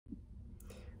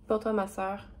Pour toi, ma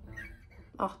soeur.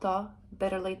 En retard,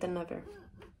 better late than never.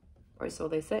 Or so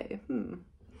they say.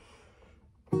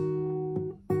 So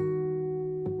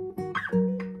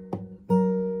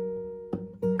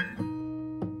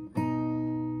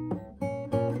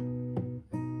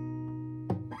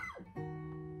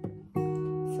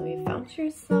you found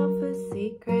yourself a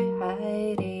secret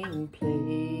hiding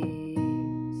place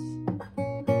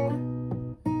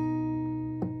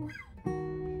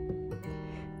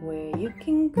where you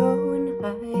can go and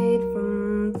hide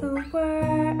from the world.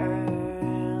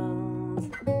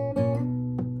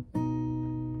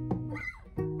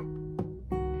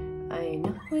 I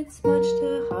know it's much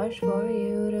too harsh for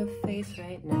you to face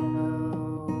right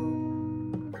now.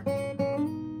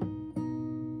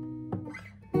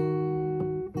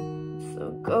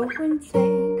 So go and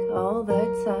take all the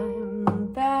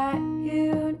time that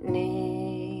you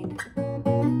need.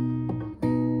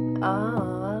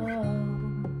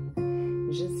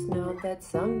 Just know that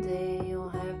someday you'll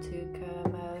have to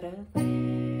come out of there.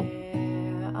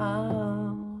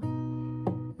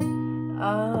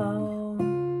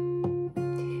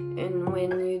 And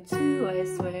when you do, I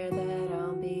swear that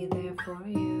I'll be there for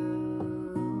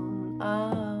you.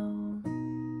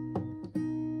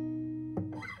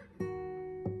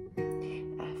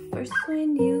 At first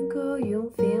when you go,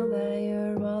 you'll feel that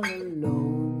you're all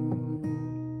alone.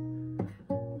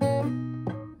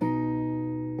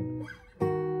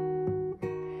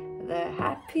 The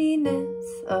happiness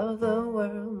of the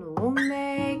world will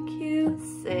make you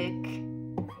sick.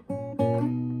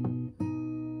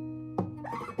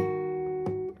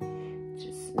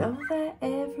 Just know that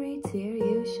every tear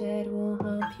you shed will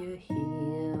help you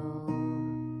heal.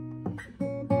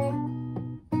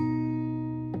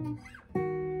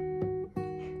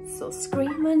 So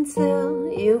scream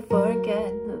until you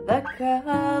forget the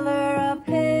color of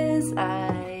his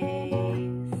eyes.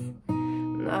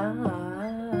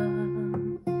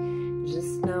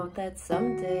 Just know that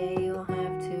someday you'll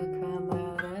have to come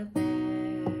out of there.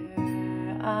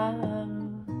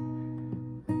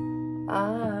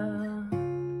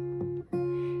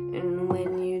 And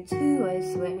when you do, I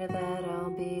swear that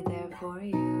I'll be there for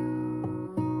you.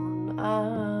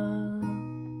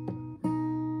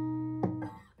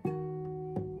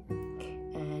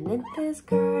 And in this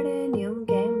garden, you'll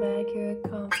gain back your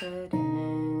confidence.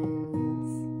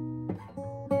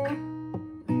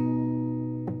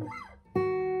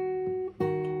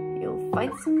 You'll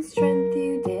find some strength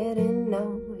you didn't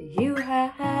know you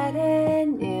had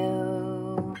in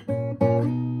you.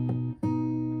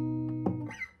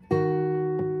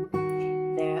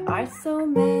 There are so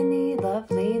many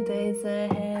lovely days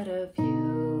ahead of you.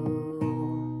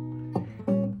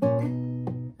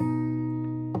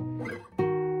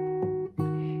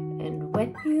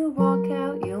 When you walk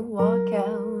out, you'll walk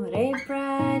out a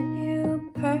brand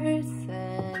new person.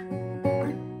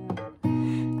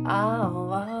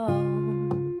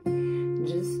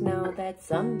 Just know that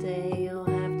someday you'll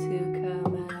have to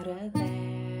come out of there.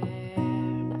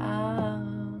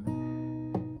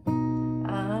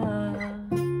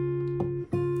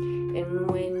 And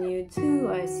when you do,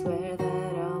 I swear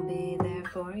that I'll be there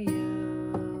for you.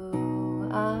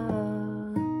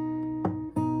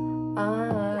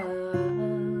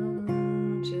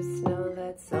 Just know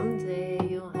that someday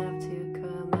you'll have to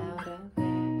come out of there.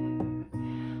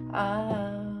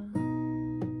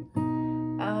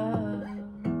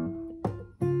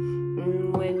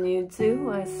 And when you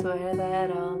do, I swear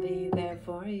that I'll